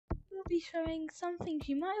be showing some things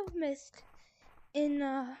you might have missed in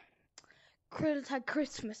Krilla Tag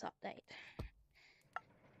Christmas update.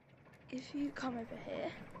 If you come over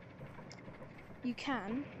here, you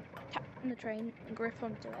can tap on the train and grip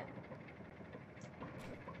onto it,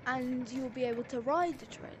 and you'll be able to ride the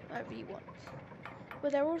train wherever you want.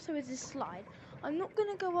 But there also is this slide. I'm not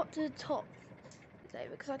going to go up to the top today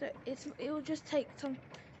because it will just take some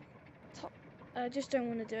top. I just don't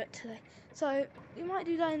want to do it today. So we might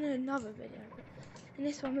do that in another video. But in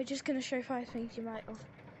this one, we're just going to show 5 things you might have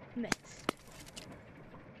missed.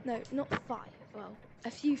 No, not 5. Well, a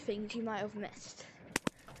few things you might have missed.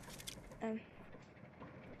 I'm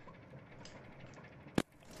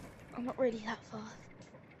not really that fast.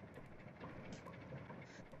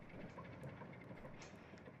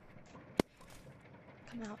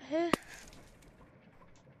 Come out here.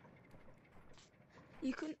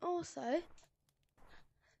 You can also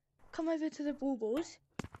come over to the baubles.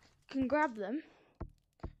 You can grab them.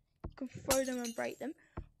 You can throw them and break them.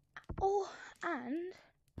 And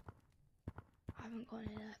I haven't got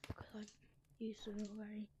any left because I've used them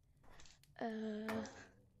already.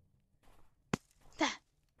 There.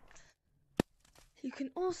 You can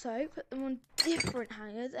also put them on different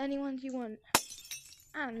hangers, any ones you want.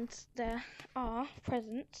 And there are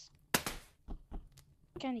presents,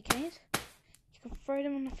 candy canes. You can throw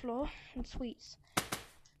them on the floor, and sweets.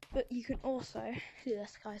 But you can also do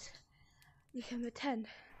this, guys. You can pretend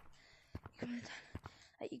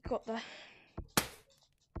that you got the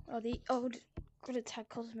old Krilla Tag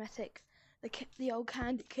cosmetic, the old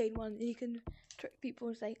candy cane one, and you can trick people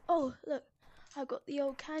and say, "Oh, look, I got the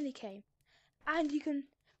old candy cane," and you can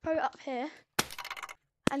throw it up here,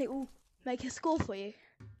 and it will make a score for you.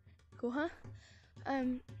 Cool, huh?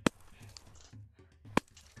 And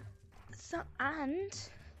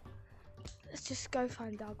let's just go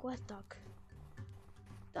find Doug. Where's Doug?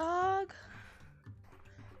 Doug,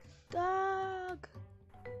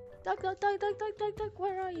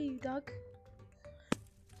 where are you, Doug?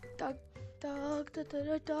 Doug.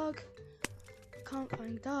 Can't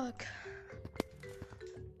find Doug.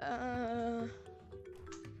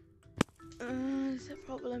 Is there a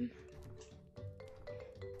problem?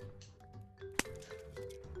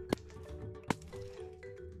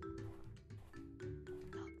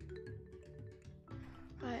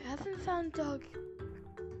 Right, I haven't found Doug,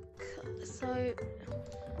 so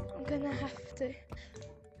I'm gonna have to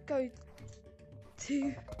go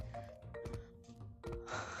to.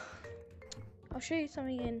 I'll show you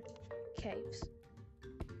something in caves.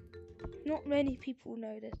 Not many people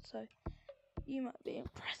know this, so you might be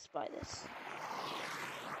impressed by this.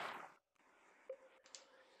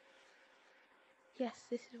 Yes,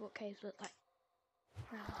 this is what caves look like.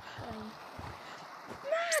 Mad!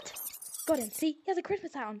 Got him, see? He has a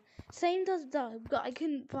Christmas hat on. Same does Doug, but I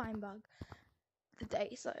couldn't find Bug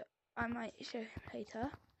today, so I might show him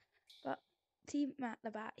later. But see Matt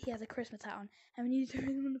the bat, he has a Christmas hat on, and when you throw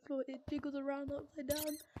him on the floor, it jiggles around upside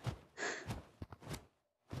down.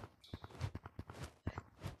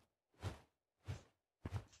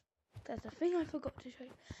 There's a thing I forgot to show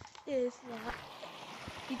you, is that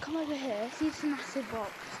you come over here, see this massive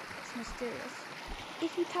box, it's mysterious.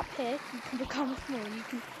 If you tap here, you can become small, you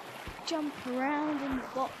can jump around in the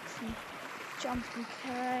box and jump in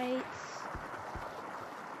crates.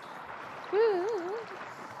 Woo!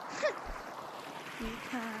 You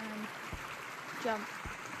can jump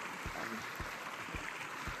on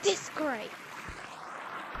this crate.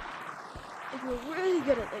 If you're really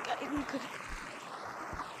good at the game, you could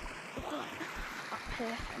go up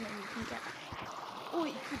here and then you can get. Or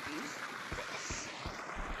you could use this.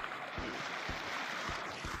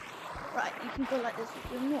 Right, you can go like this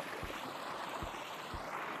if you're not good.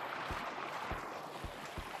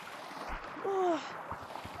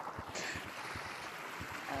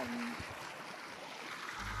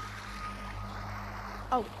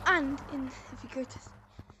 Oh, and if you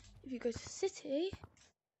go to city,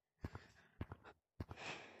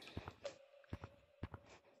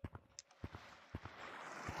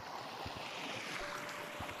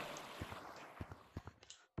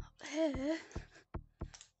 up here.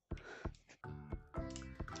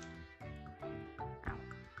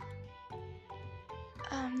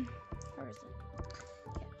 Where is it?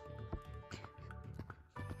 Yeah.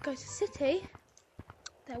 Go to city.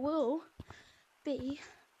 There will be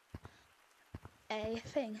a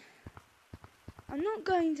thing. I'm not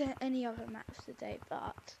going to any other maps today,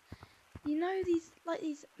 but you know these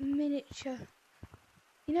miniature.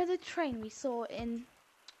 You know the train we saw in.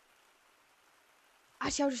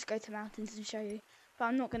 Actually, I'll just go to mountains and show you. But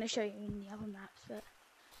I'm not going to show you in the other maps. But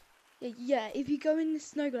yeah, if you go in the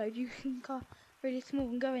snow globe, you can go really small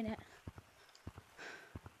and go in it.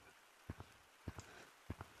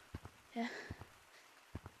 Yeah.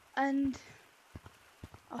 And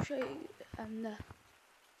I'll show you the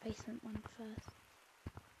basement one first.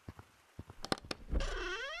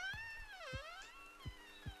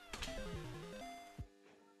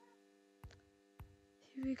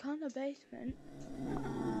 If we come to the basement,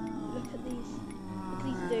 look at these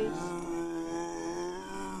dudes.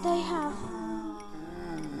 They have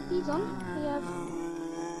these on, they have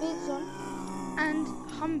beards on, and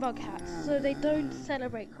humbug hats, so they don't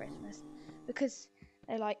celebrate Christmas because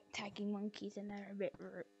they're like tagging monkeys and they're a bit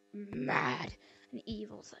mad and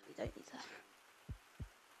evil, so we don't need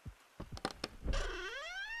that.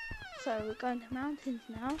 So we're going to mountains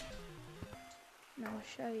now, and I'll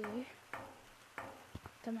show you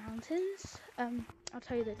the mountains. I'll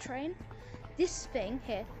tell you the train. This thing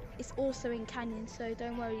here is also in canyons, so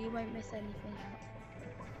don't worry, you won't miss anything out.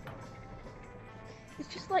 It's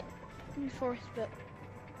just like in the forest, but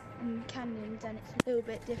in canyons, and it's a little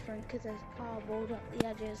bit different because there's cardboard up the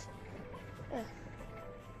edges.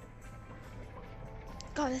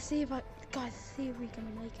 Guys, let's see if we can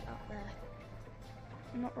make it up there.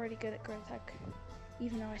 I'm not really good at growth tag,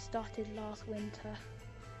 even though I started last winter,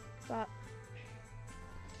 but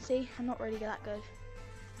see, I'm not really that good.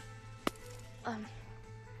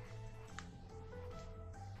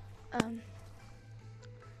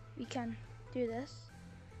 We can do this.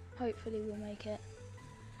 Hopefully we'll make it.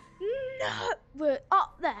 No! We're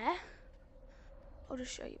up there. I'll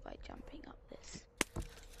just show you by jumping up this.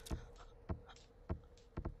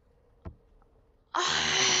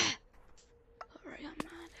 Sorry, I'm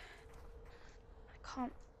mad. I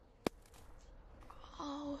can't.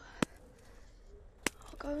 Oh.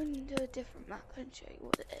 I'll go and do a different map and show you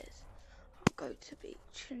what it is. I'll go to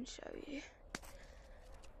beach and show you.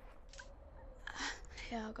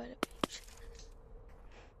 Yeah, I'll go to beach.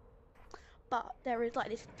 But there is like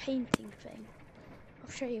this painting thing. I'll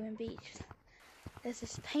show you in beach. There's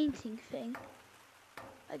this painting thing.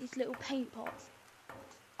 Like these little paint pots.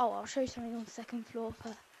 Oh, I'll show you something on the second floor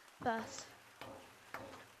first.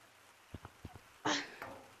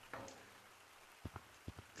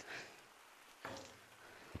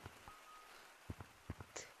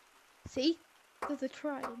 See? There's a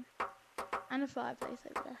train and a fireplace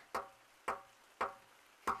over there.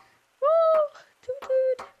 Woo! Toot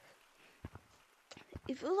toot!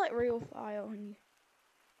 It feels like real fire when you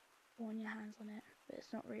warm your hands on it, but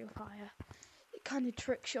it's not real fire. It kind of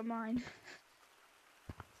tricks your mind.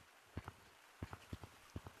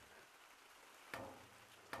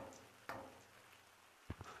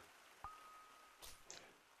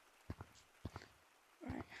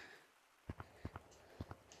 Right.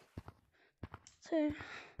 So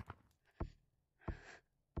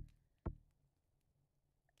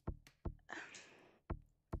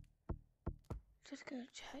just gonna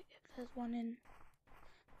check if there's one in.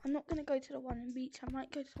 I'm not gonna go to the one in beach. I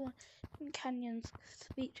might go to the one in canyons because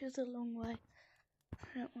the beach is a long way.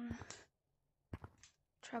 I don't want to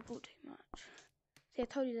travel too much. See, I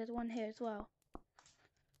told you there's one here as well.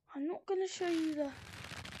 I'm not gonna show you the.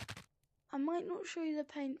 I might not show you the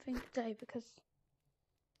paint thing today because,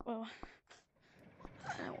 well,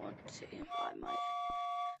 I don't want to. But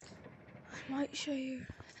I might show you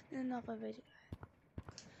in another video.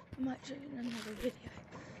 I might show you in another video.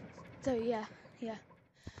 So yeah.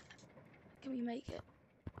 Can we make it?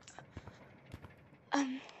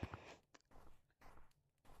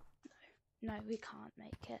 No, we can't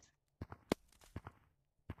make it.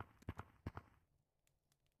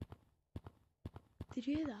 Did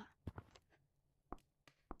you hear that?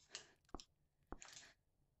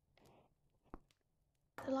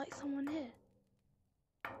 There's like someone here.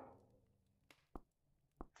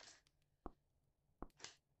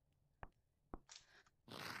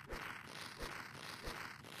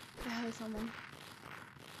 I heard someone.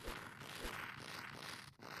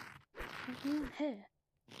 There's someone here.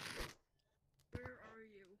 Where are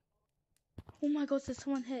you? Oh my god, there's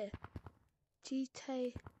someone here.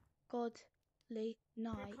 GT Godly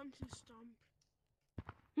Night. Come to stomp.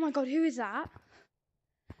 Oh my god, who is that?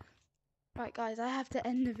 Right guys, I have to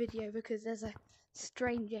end the video because there's a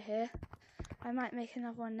stranger here. I might make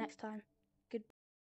another one next time.